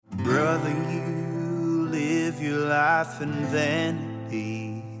life and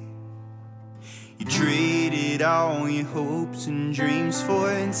vanity. You traded all your hopes and dreams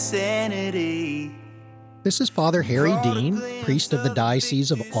for insanity. This is Father Harry Dean, priest of the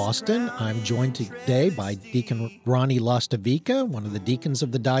Diocese of Austin. I'm joined today by Deacon Ronnie Lastavica, one of the deacons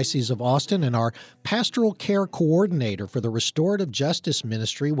of the Diocese of Austin, and our pastoral care coordinator for the Restorative Justice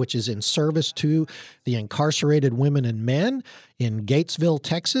Ministry, which is in service to the incarcerated women and men in Gatesville,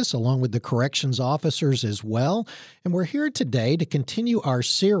 Texas, along with the corrections officers as well. And we're here today to continue our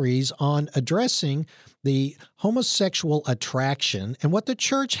series on addressing the homosexual attraction and what the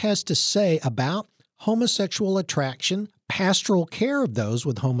Church has to say about homosexual attraction, pastoral care of those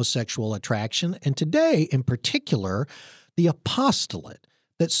with homosexual attraction, and today, in particular, the apostolate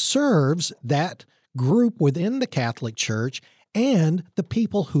that serves that group within the Catholic Church and the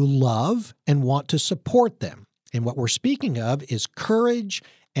people who love and want to support them. And what we're speaking of is Courage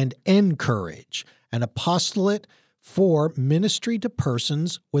and EnCourage, an apostolate for ministry to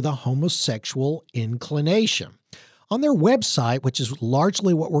persons with a homosexual inclination. On their website, which is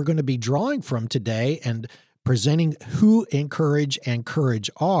largely what we're going to be drawing from today and presenting who EnCourage and Courage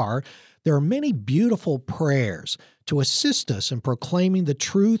are, there are many beautiful prayers to assist us in proclaiming the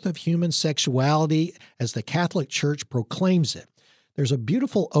truth of human sexuality as the Catholic Church proclaims it. There's a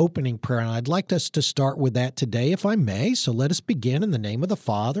beautiful opening prayer, and I'd like us to start with that today, if I may. So let us begin in the name of the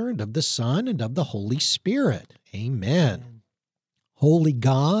Father, and of the Son, and of the Holy Spirit. Amen. Holy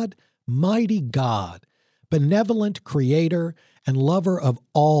God, mighty God, benevolent Creator and lover of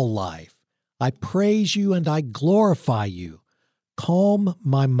all life, I praise you and I glorify you. Calm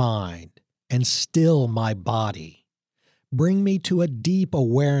my mind and still my body. Bring me to a deep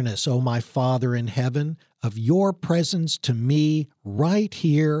awareness, O my Father in heaven, of your presence to me right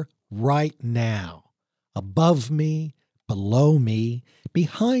here, right now, above me, below me,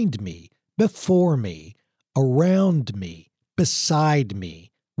 behind me, before me, around me, beside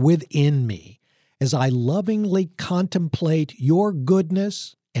me, within me, as I lovingly contemplate your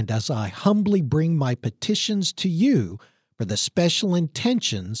goodness and as I humbly bring my petitions to you for the special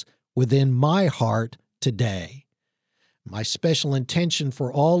intentions within my heart today. My special intention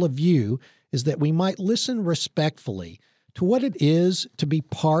for all of you is that we might listen respectfully to what it is to be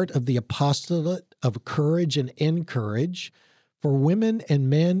part of the apostolate of Courage and EnCourage for women and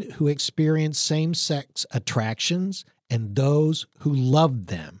men who experience same-sex attractions and those who love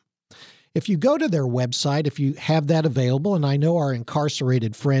them. If you go to their website, if you have that available, and I know our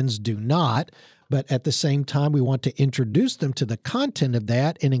incarcerated friends do not, but at the same time, we want to introduce them to the content of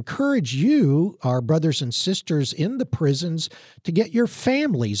that and encourage you, our brothers and sisters in the prisons, to get your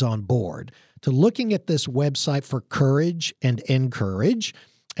families on board, to looking at this website for Courage and EnCourage,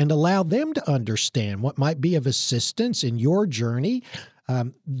 and allow them to understand what might be of assistance in your journey.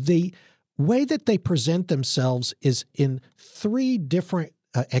 The way that they present themselves is in three different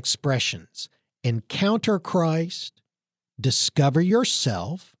expressions: encounter Christ, discover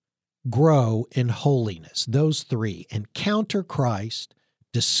yourself, grow in holiness. Those three: encounter Christ,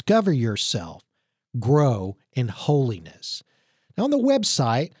 discover yourself, grow in holiness. Now, on the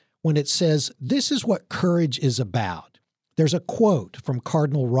website, when it says, this is what Courage is about, there's a quote from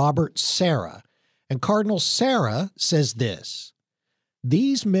Cardinal Robert Sarah, and Cardinal Sarah says this: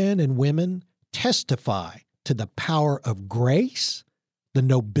 these men and women testify to the power of grace, the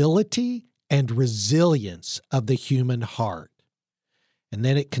nobility and resilience of the human heart. And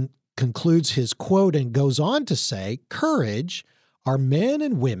then it concludes his quote and goes on to say, Courage are men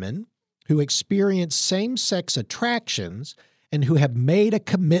and women who experience same-sex attractions and who have made a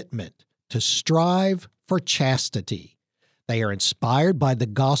commitment to strive for chastity. They are inspired by the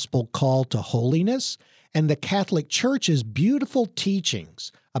gospel call to holiness and the Catholic Church's beautiful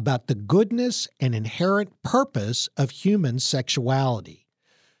teachings about the goodness and inherent purpose of human sexuality.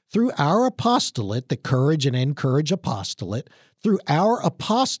 Through our apostolate, the Courage and EnCourage apostolate, through our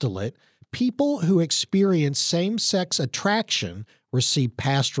apostolate, people who experience same-sex attraction receive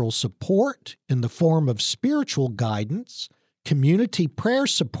pastoral support in the form of spiritual guidance, community prayer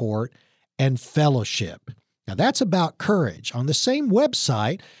support, and fellowship. Now, that's about Courage. On the same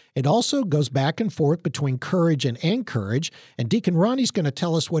website, it also goes back and forth between Courage and EnCourage, and Deacon Ronnie's going to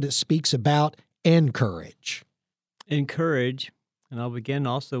tell us what it speaks about EnCourage. EnCourage, and I'll begin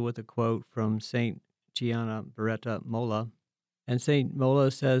also with a quote from St. Gianna Beretta Molla. And St.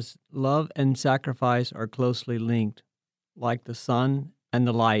 Molla says, love and sacrifice are closely linked, like the sun and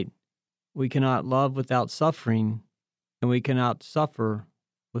the light. We cannot love without suffering, and we cannot suffer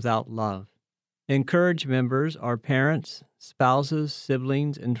without love. EnCourage members are parents, spouses,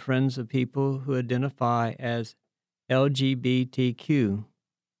 siblings, and friends of people who identify as LGBTQ.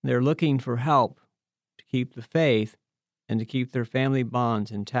 They're looking for help to keep the faith and to keep their family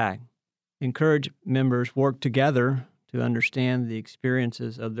bonds intact. EnCourage members work together to understand the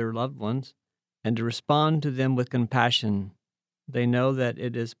experiences of their loved ones and to respond to them with compassion. They know that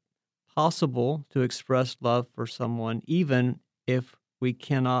it is possible to express love for someone even if we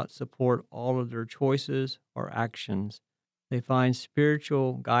cannot support all of their choices or actions. They find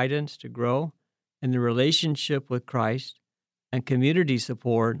spiritual guidance to grow in the relationship with Christ and community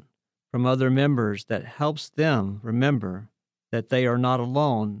support from other members that helps them remember that they are not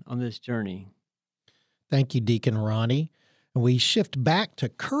alone on this journey. Thank you, Deacon Ronnie. And we shift back to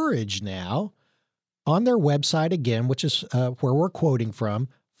Courage now. On their website again, which is where we're quoting from,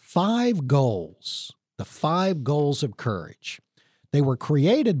 5 goals, the 5 goals of courage. They were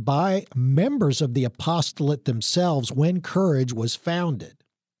created by members of the apostolate themselves when Courage was founded.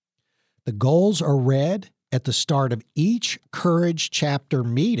 The goals are read at the start of each Courage chapter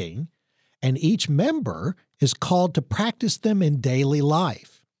meeting, and each member is called to practice them in daily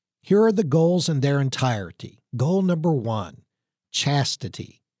life. Here are the goals in their entirety. Goal number 1,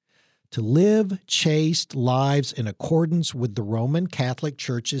 chastity. To live chaste lives in accordance with the Roman Catholic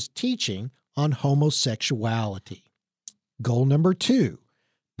Church's teaching on homosexuality. Goal number 2,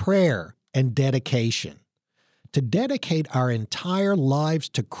 prayer and dedication. To dedicate our entire lives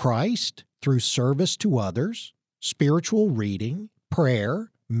to Christ through service to others, spiritual reading,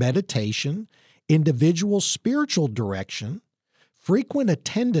 prayer, meditation, individual spiritual direction, frequent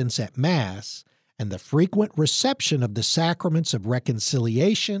attendance at Mass, and the frequent reception of the sacraments of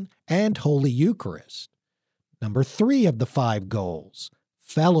reconciliation and Holy Eucharist. Number 3 of the 5 goals,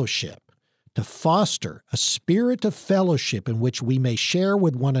 fellowship. To foster a spirit of fellowship in which we may share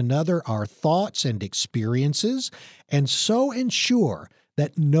with one another our thoughts and experiences, and so ensure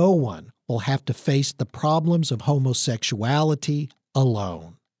that no one will have to face the problems of homosexuality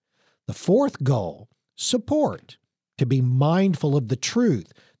alone. The 4th goal, support. To be mindful of the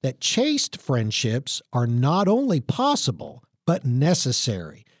truth that chaste friendships are not only possible, but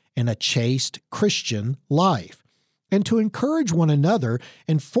necessary in a chaste Christian life, and to encourage one another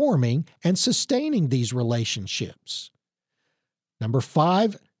in forming and sustaining these relationships. Number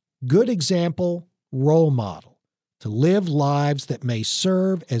 5, good example, role model. To live lives that may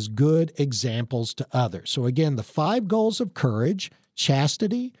serve as good examples to others. So again, the 5 goals of courage: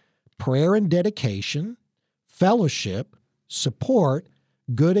 chastity, prayer and dedication, fellowship, support,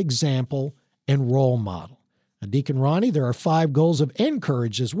 good example, and role model. Now, Deacon Ronnie, there are 5 goals of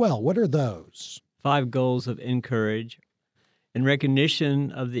EnCourage as well. What are those? 5 goals of EnCourage. In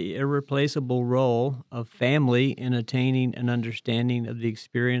recognition of the irreplaceable role of family in attaining an understanding of the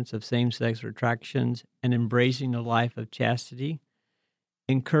experience of same-sex attractions and embracing a life of chastity,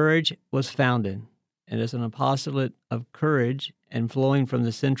 EnCourage was founded, and as an apostolate of courage and flowing from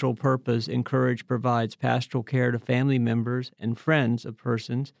the central purpose, EnCourage provides pastoral care to family members and friends of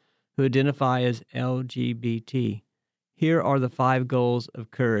persons who identify as LGBT. Here are the 5 goals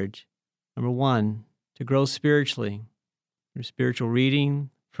of courage. Number 1, to grow spiritually through spiritual reading,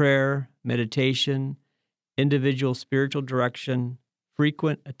 prayer, meditation, individual spiritual direction,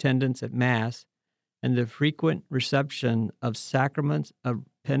 frequent attendance at Mass, and the frequent reception of sacraments of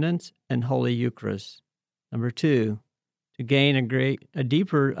penance and Holy Eucharist. Number 2, to gain a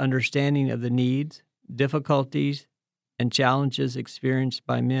deeper understanding of the needs, difficulties, and challenges experienced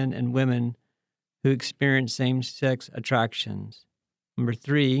by men and women who experience same-sex attractions. Number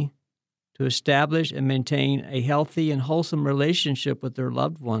 3, to establish and maintain a healthy and wholesome relationship with their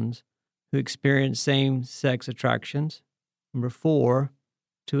loved ones who experience same-sex attractions. Number 4,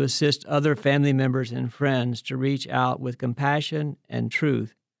 to assist other family members and friends to reach out with compassion and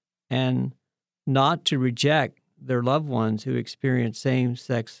truth, and not to reject their loved ones who experience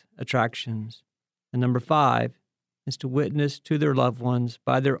same-sex attractions. And number 5 is to witness to their loved ones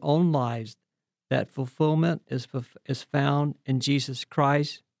by their own lives that fulfillment is found in Jesus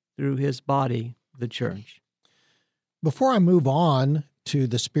Christ through his body, the church. Before I move on to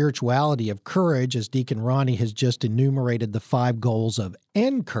the spirituality of courage, as Deacon Ronnie has just enumerated the 5 goals of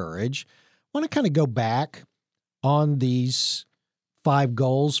EnCourage, I want to kind of go back on these 5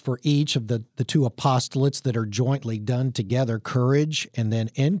 goals for each of the 2 apostolates that are jointly done together, Courage and then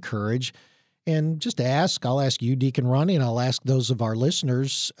EnCourage. And just I'll ask you, Deacon Ronnie, and I'll ask those of our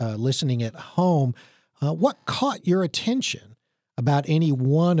listeners listening at home, what caught your attention about any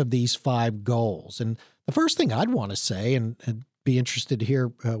one of these 5 goals? And the first thing I'd want to say, and be interested to hear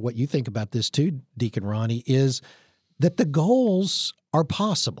what you think about this too, Deacon Ronnie, is that the goals are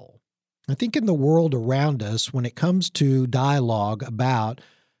possible. I think in the world around us, when it comes to dialogue about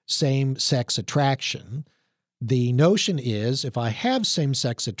same-sex attraction, the notion is if I have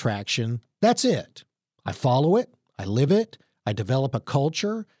same-sex attraction, that's it. I follow it, I live it, I develop a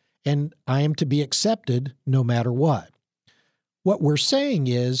culture, and I am to be accepted no matter what. What we're saying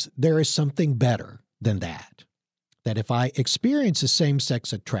is there is something better than that. That if I experience a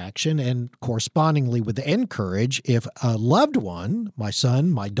same-sex attraction and correspondingly with EnCourage, if a loved one, my son,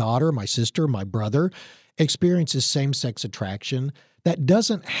 my daughter, my sister, my brother, experiences same-sex attraction, that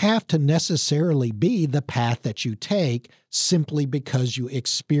doesn't have to necessarily be the path that you take simply because you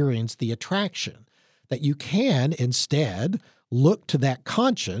experience the attraction. That you can instead look to that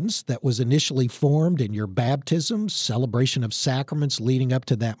conscience that was initially formed in your baptism, celebration of sacraments leading up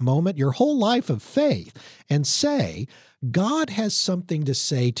to that moment, your whole life of faith, and say, God has something to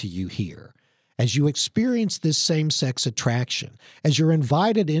say to you here. As you experience this same-sex attraction, as you're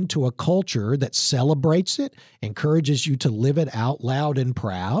invited into a culture that celebrates it, encourages you to live it out loud and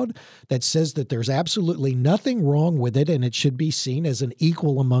proud, that says that there's absolutely nothing wrong with it and it should be seen as an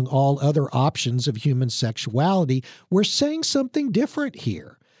equal among all other options of human sexuality, we're saying something different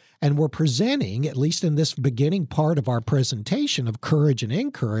here. And we're presenting, at least in this beginning part of our presentation of Courage and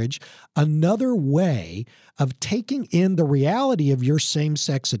EnCourage, another way of taking in the reality of your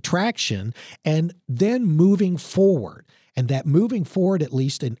same-sex attraction and then moving forward. And that moving forward, at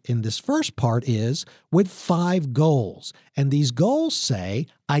least in this first part, is with 5 goals. And these goals say,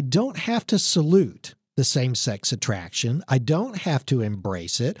 I don't have to salute the same-sex attraction. I don't have to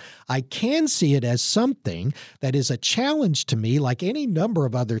embrace it. I can see it as something that is a challenge to me, like any number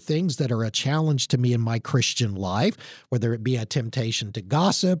of other things that are a challenge to me in my Christian life, whether it be a temptation to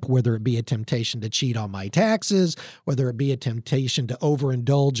gossip, whether it be a temptation to cheat on my taxes, whether it be a temptation to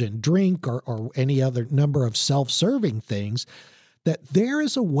overindulge in drink or any other number of self-serving things, that there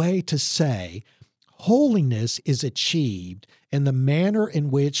is a way to say, holiness is achieved in the manner in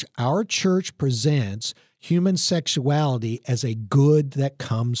which our church presents human sexuality as a good that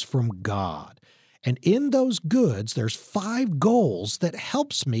comes from God. And in those goods, there's 5 goals that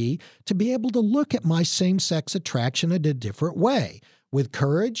helps me to be able to look at my same-sex attraction in a different way. With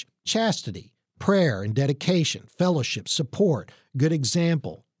courage, chastity, prayer and dedication, fellowship, support, good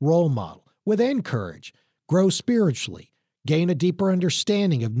example, role model. With EnCourage, grow spiritually, gain a deeper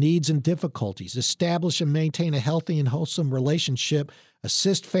understanding of needs and difficulties, establish and maintain a healthy and wholesome relationship,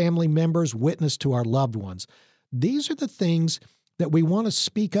 assist family members, witness to our loved ones. These are the things that we want to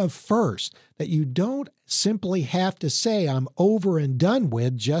speak of first, that you don't simply have to say I'm over and done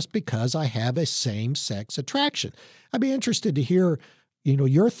with just because I have a same-sex attraction. I'd be interested to hear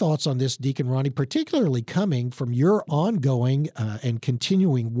your thoughts on this, Deacon Ronnie, particularly coming from your ongoing and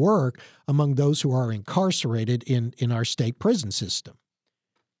continuing work among those who are incarcerated in our state prison system.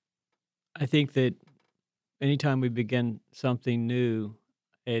 I think that anytime we begin something new,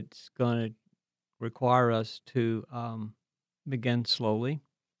 it's going to require us to begin slowly,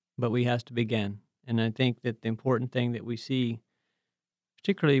 but we have to begin. And I think that the important thing that we see,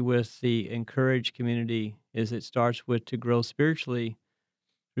 particularly with the EnCourage community, is it starts with to grow spiritually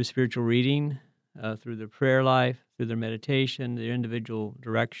through spiritual reading, through their prayer life, through their meditation, their individual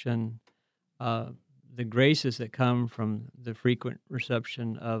direction, the graces that come from the frequent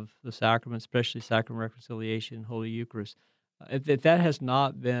reception of the sacraments, especially sacrament reconciliation, Holy Eucharist. If that has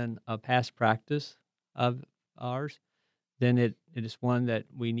not been a past practice of ours, then it is one that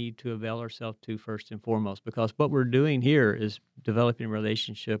we need to avail ourselves to first and foremost, because what we're doing here is developing a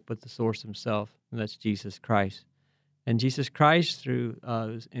relationship with the source himself, and that's Jesus Christ. And Jesus Christ, through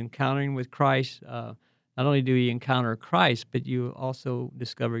encountering with Christ, not only do you encounter Christ, but you also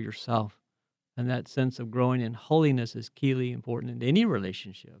discover yourself. And that sense of growing in holiness is keenly important in any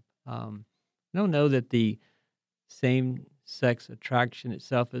relationship. I don't know that the same-sex attraction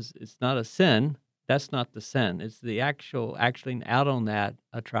itself it's not a sin. That's not the sin. It's the actual acting out on that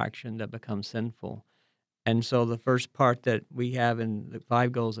attraction that becomes sinful. And so the first part that we have in the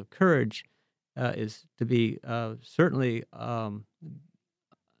 5 goals of courage is to be certainly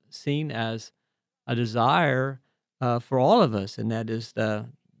seen as a desire for all of us, and that is to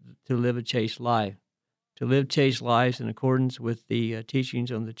live a chaste life. To live chaste lives in accordance with the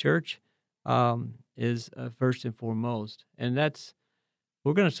teachings of the church is first and foremost. And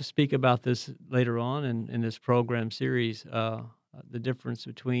we're going to speak about this later on in this program series, the difference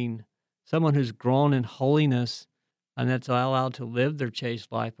between someone who's grown in holiness and that's allowed to live their chaste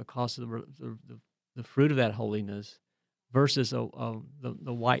life because of the fruit of that holiness, versus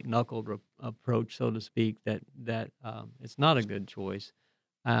the white-knuckled approach, so to speak, that it's not a good choice.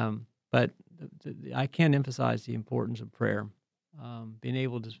 But I can't emphasize the importance of prayer, being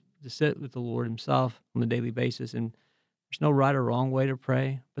able to sit with the Lord himself on a daily basis. And there's no right or wrong way to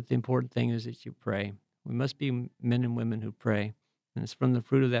pray, but the important thing is that you pray. We must be men and women who pray, and it's from the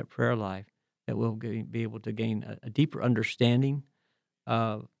fruit of that prayer life that we'll be able to gain a deeper understanding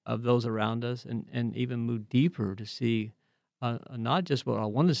of those around us, and even move deeper to see not just what I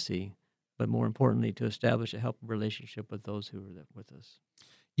want to see, but more importantly, to establish a healthy relationship with those who are with us.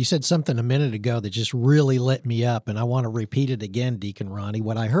 You said something a minute ago that just really lit me up, and I want to repeat it again, Deacon Ronnie.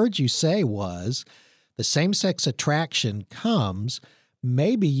 What I heard you say was the same-sex attraction comes,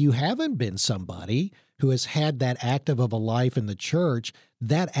 maybe you haven't been somebody who has had that active of a life in the church.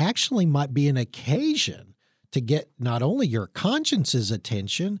 That actually might be an occasion to get not only your conscience's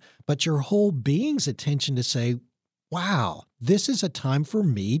attention, but your whole being's attention to say, wow, this is a time for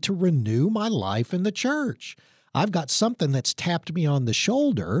me to renew my life in the church. I've got something that's tapped me on the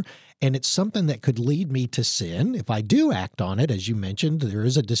shoulder, and it's something that could lead me to sin if I do act on it. As you mentioned, there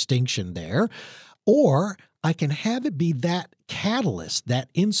is a distinction there. Or I can have it be that catalyst, that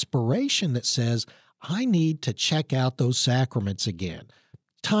inspiration that says, I need to check out those sacraments again.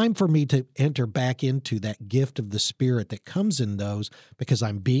 Time for me to enter back into that gift of the Spirit that comes in those, because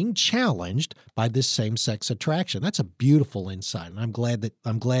I'm being challenged by this same-sex attraction. That's a beautiful insight, and I'm glad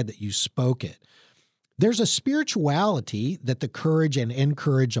that you spoke it. There's a spirituality that the Courage and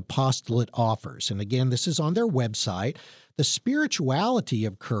EnCourage apostolate offers. And again, this is on their website. The spirituality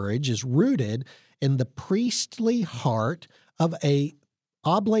of Courage is rooted in the priestly heart of a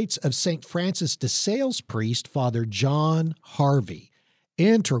Oblates of St. Francis de Sales priest, Father John Harvey,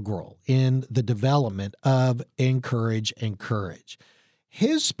 integral in the development of EnCourage and Courage.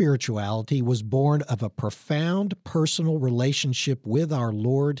 His spirituality was born of a profound personal relationship with our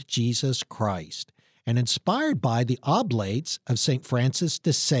Lord Jesus Christ, and inspired by the Oblates of St. Francis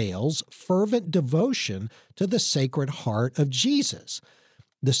de Sales' fervent devotion to the Sacred Heart of Jesus.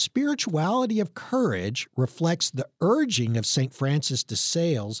 The spirituality of Courage reflects the urging of St. Francis de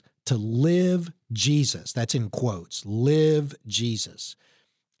Sales to live Jesus. That's in quotes, live Jesus.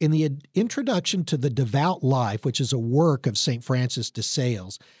 In the introduction to The Devout Life, which is a work of St. Francis de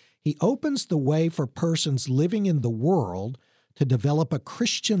Sales, he opens the way for persons living in the world to develop a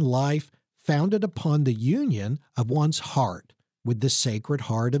Christian life founded upon the union of one's heart with the Sacred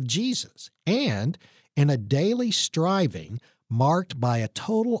Heart of Jesus, and in a daily striving marked by a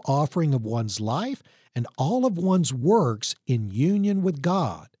total offering of one's life and all of one's works in union with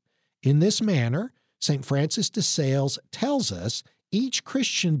God. In this manner, St. Francis de Sales tells us each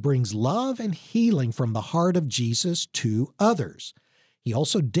Christian brings love and healing from the heart of Jesus to others. He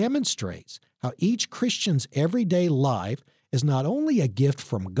also demonstrates how each Christian's everyday life is not only a gift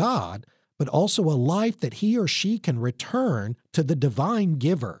from God, but also a life that he or she can return to the divine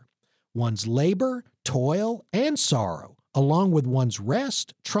giver. One's labor, toil, and sorrow, along with one's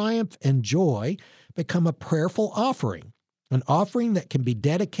rest, triumph, and joy, become a prayerful offering, an offering that can be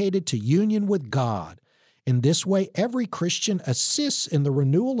dedicated to union with God. In this way, every Christian assists in the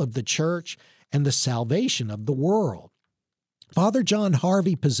renewal of the church and the salvation of the world. Father John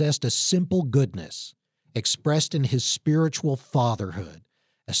Harvey possessed a simple goodness, expressed in his spiritual fatherhood,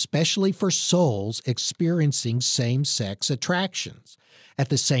 especially for souls experiencing same-sex attractions. At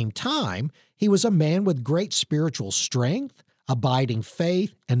the same time, he was a man with great spiritual strength, abiding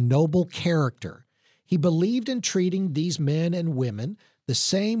faith, and noble character. He believed in treating these men and women the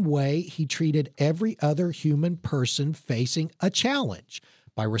same way he treated every other human person facing a challenge,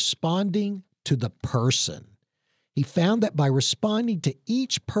 by responding to the person. He found that by responding to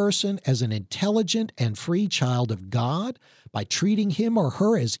each person as an intelligent and free child of God, by treating him or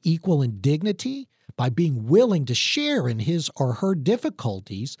her as equal in dignity, by being willing to share in his or her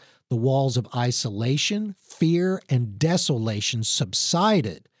difficulties, the walls of isolation, fear, and desolation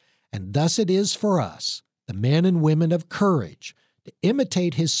subsided. And thus it is for us, the men and women of courage, to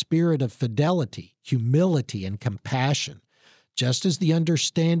imitate his spirit of fidelity, humility, and compassion. Just as the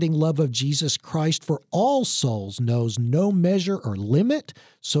understanding love of Jesus Christ for all souls knows no measure or limit,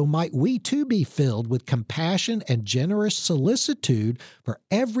 so might we too be filled with compassion and generous solicitude for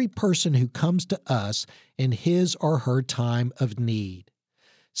every person who comes to us in his or her time of need.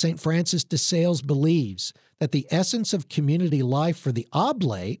 St. Francis de Sales believes that the essence of community life for the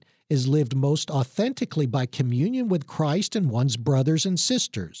oblate is lived most authentically by communion with Christ and one's brothers and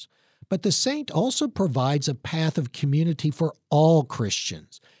sisters. But the saint also provides a path of community for all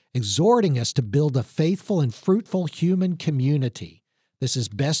Christians, exhorting us to build a faithful and fruitful human community. This is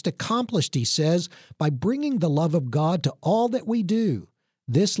best accomplished, he says, by bringing the love of God to all that we do.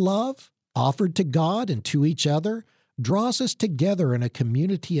 This love, offered to God and to each other, draws us together in a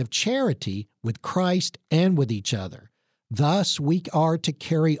community of charity with Christ and with each other. Thus, we are to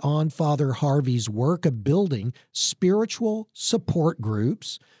carry on Father Harvey's work of building spiritual support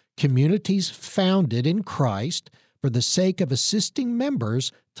groups, communities founded in Christ, for the sake of assisting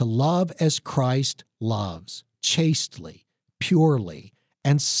members to love as Christ loves, chastely, purely,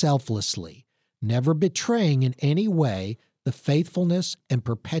 and selflessly, never betraying in any way the faithfulness and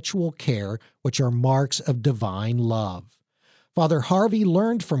perpetual care which are marks of divine love. Father Harvey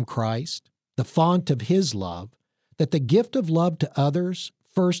learned from Christ, the font of his love, that the gift of love to others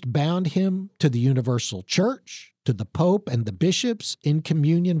first bound him to the universal church, to the Pope and the bishops in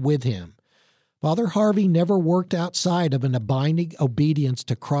communion with him. Father Harvey never worked outside of an abiding obedience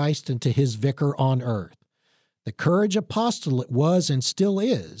to Christ and to his vicar on earth. The Courage apostolate was and still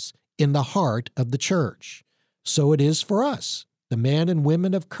is in the heart of the church. So it is for us, the men and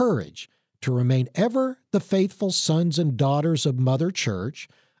women of courage, to remain ever the faithful sons and daughters of Mother Church,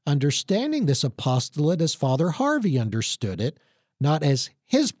 understanding this apostolate as Father Harvey understood it, not as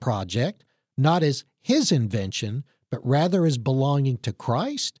his project, not as his invention, but rather as belonging to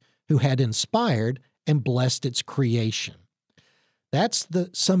Christ, who had inspired and blessed its creation. That's the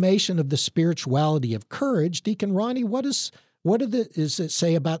summation of the spirituality of courage. Deacon Ronnie, what does it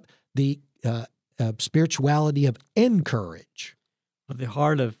say about the spirituality of EnCourage? Well, the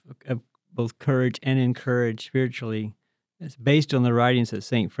heart of both courage and EnCourage spiritually is based on the writings of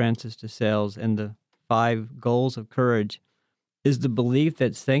St. Francis de Sales, and the 5 goals of courage is the belief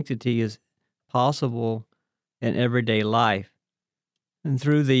that sanctity is possible in everyday life. And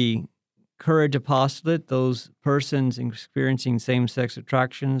through the Courage apostolate, those persons experiencing same-sex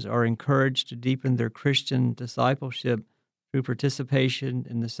attractions are encouraged to deepen their Christian discipleship through participation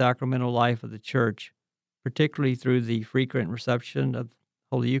in the sacramental life of the Church, particularly through the frequent reception of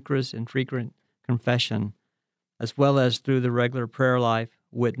Holy Eucharist and frequent confession, as well as through the regular prayer life,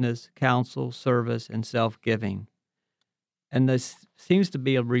 witness, counsel, service, and self-giving. And this seems to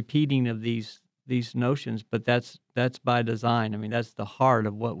be a repeating of these notions, but that's by design. I mean, that's the heart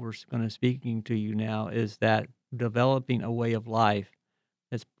of what we're going to speaking to you now, is that developing a way of life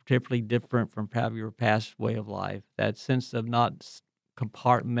that's particularly different from your past way of life, that sense of not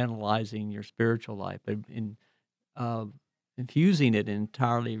compartmentalizing your spiritual life, but infusing it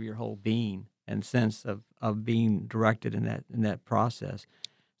entirely of your whole being and sense of being directed in that process.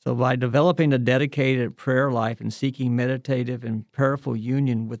 So by developing a dedicated prayer life and seeking meditative and prayerful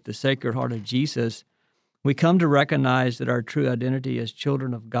union with the Sacred Heart of Jesus, we come to recognize that our true identity as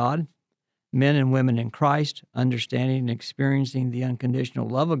children of God, men and women in Christ, understanding and experiencing the unconditional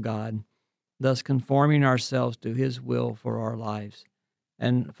love of God, thus conforming ourselves to His will for our lives.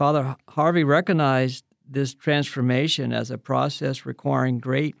 And Father Harvey recognized this transformation as a process requiring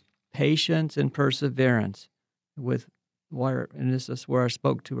great patience and perseverance and this is where I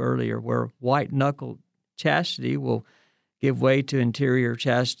spoke to earlier, where white-knuckled chastity will give way to interior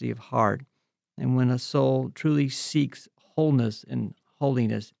chastity of heart, and when a soul truly seeks wholeness and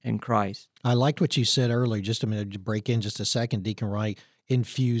holiness in Christ. I liked what you said earlier, just a minute to break in just a second, Deacon Wright,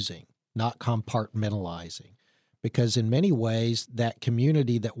 infusing, not compartmentalizing. Because in many ways, that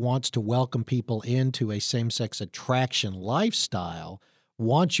community that wants to welcome people into a same-sex attraction lifestyle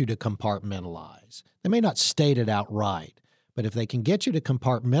wants you to compartmentalize. They may not state it outright, but if they can get you to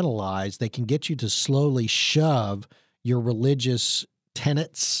compartmentalize, they can get you to slowly shove your religious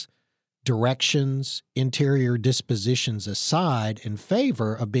tenets, directions, interior dispositions aside in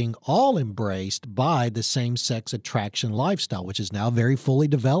favor of being all embraced by the same-sex attraction lifestyle, which is now very fully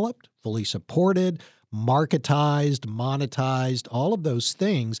developed, fully supported, marketized, monetized, all of those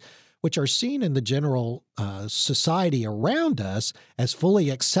things, which are seen in the general society around us as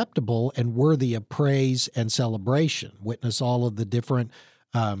fully acceptable and worthy of praise and celebration. Witness all of the different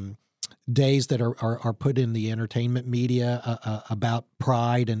days that are put in the entertainment media about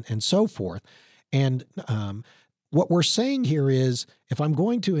pride and so forth. And what we're saying here is, if I'm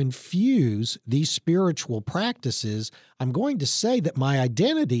going to infuse these spiritual practices, I'm going to say that my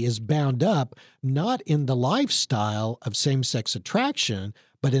identity is bound up not in the lifestyle of same-sex attraction,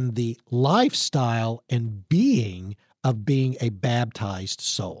 but in the lifestyle and being of being a baptized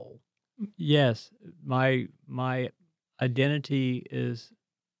soul. Yes, my identity is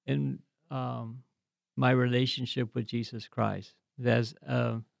in my relationship with Jesus Christ. As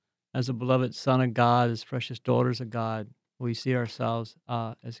a beloved Son of God, as precious daughters of God, we see ourselves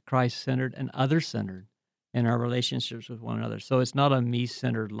as Christ-centered and other-centered in our relationships with one another. So it's not a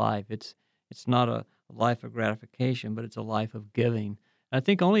me-centered life. It's not a life of gratification, but it's a life of giving. I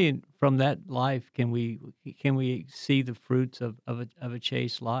think only from that life can we see the fruits of a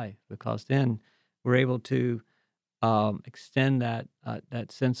chaste life, because then we're able to extend that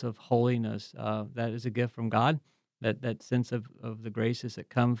sense of holiness that is a gift from God, that sense of the graces that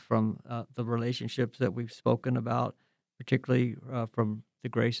come from the relationships that we've spoken about, particularly from the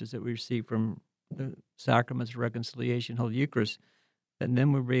graces that we receive from the sacraments of reconciliation, Holy Eucharist, and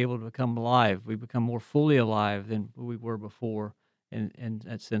then we'll be able to become alive. We become more fully alive than we were before in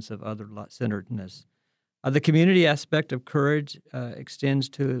that sense of other-centeredness. The community aspect of courage extends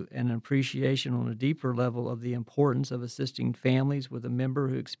to an appreciation on a deeper level of the importance of assisting families with a member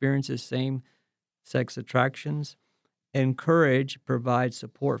who experiences same-sex attractions. EnCourage provides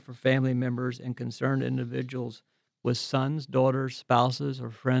support for family members and concerned individuals with sons, daughters, spouses, or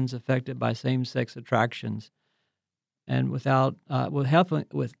friends affected by same-sex attractions, and with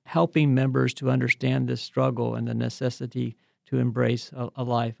helping members to understand this struggle and the necessity to embrace a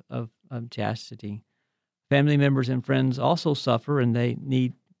life of chastity. Family members and friends also suffer, and they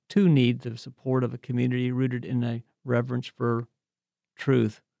need the support of a community rooted in a reverence for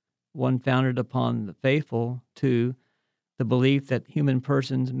truth, one founded upon the faithful, two, the belief that human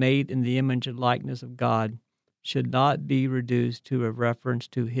persons made in the image and likeness of God should not be reduced to a reference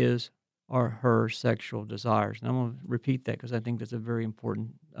to his or her sexual desires. And I'm going to repeat that because I think that's a very important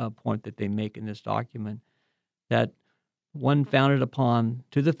point that they make in this document, that one founded upon,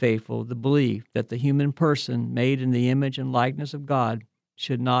 to the faithful, the belief that the human person made in the image and likeness of God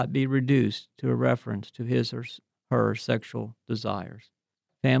should not be reduced to a reference to his or her sexual desires.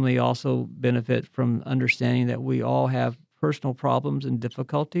 Family also benefit from understanding that we all have personal problems and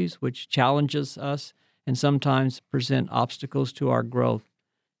difficulties which challenges us and sometimes present obstacles to our growth.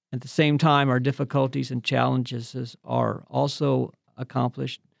 At the same time, our difficulties and challenges are also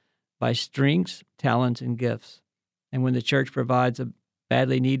accomplished by strengths, talents, and gifts. And when the church provides a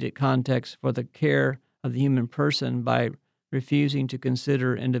badly needed context for the care of the human person by refusing to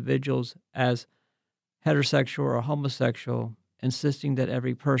consider individuals as heterosexual or homosexual, insisting that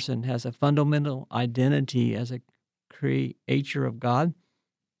every person has a fundamental identity as a creature of God,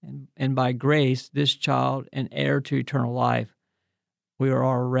 and by grace, this child and heir to eternal life, we are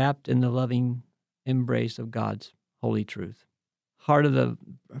all wrapped in the loving embrace of God's holy truth. Heart of the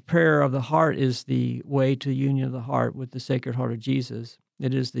prayer of the heart is the way to union of the heart with the Sacred Heart of Jesus.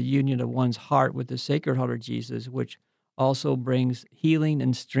 It is the union of one's heart with the Sacred Heart of Jesus, which also brings healing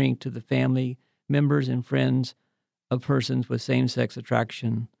and strength to the family members and friends of persons with same-sex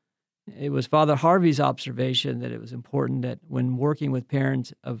attraction. It was Father Harvey's observation that it was important that when working with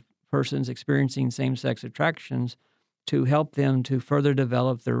parents of persons experiencing same-sex attractions, to help them to further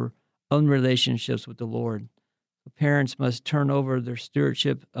develop their own relationships with the Lord. Parents must turn over their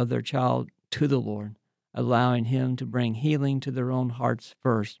stewardship of their child to the Lord, allowing him to bring healing to their own hearts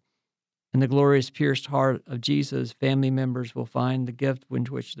first. In the glorious pierced heart of Jesus, family members will find the gift in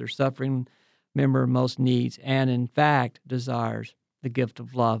which their suffering member most needs and, in fact, desires, the gift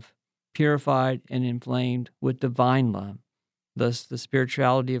of love, purified and inflamed with divine love. Thus, the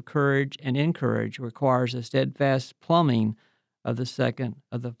spirituality of courage and EnCourage requires a steadfast plumbing of the second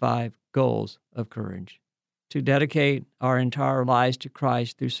of the 5 goals of courage. To dedicate our entire lives to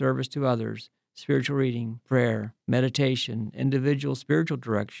Christ through service to others, spiritual reading, prayer, meditation, individual spiritual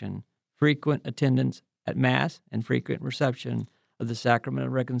direction, frequent attendance at Mass, and frequent reception of the Sacrament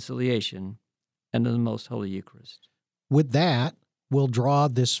of Reconciliation and of the Most Holy Eucharist. With that, we'll draw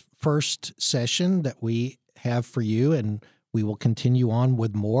this first session that we have for you, and we will continue on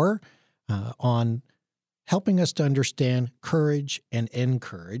with more on helping us to understand courage and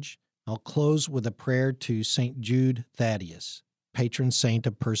EnCourage. I'll close with a prayer to St. Jude Thaddeus, patron saint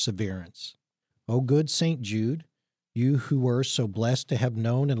of perseverance. O good St. Jude, you who were so blessed to have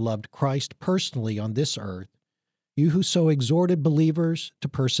known and loved Christ personally on this earth, you who so exhorted believers to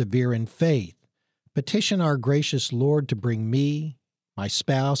persevere in faith, petition our gracious Lord to bring me, my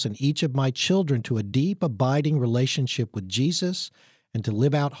spouse, and each of my children to a deep, abiding relationship with Jesus and to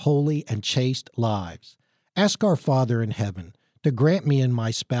live out holy and chaste lives. Ask our Father in heaven to grant me and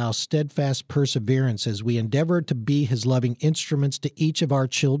my spouse steadfast perseverance as we endeavor to be his loving instruments to each of our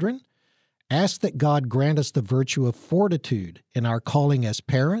children. Ask that God grant us the virtue of fortitude in our calling as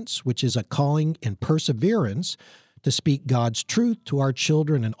parents, which is a calling in perseverance to speak God's truth to our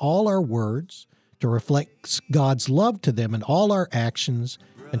children in all our words, to reflect God's love to them in all our actions,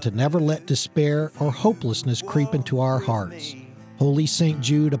 and to never let despair or hopelessness creep into our hearts. Holy St.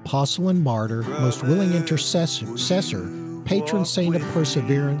 Jude, apostle and martyr, most willing intercessor, patron saint of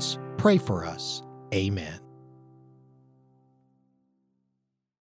perseverance, pray for us. Amen.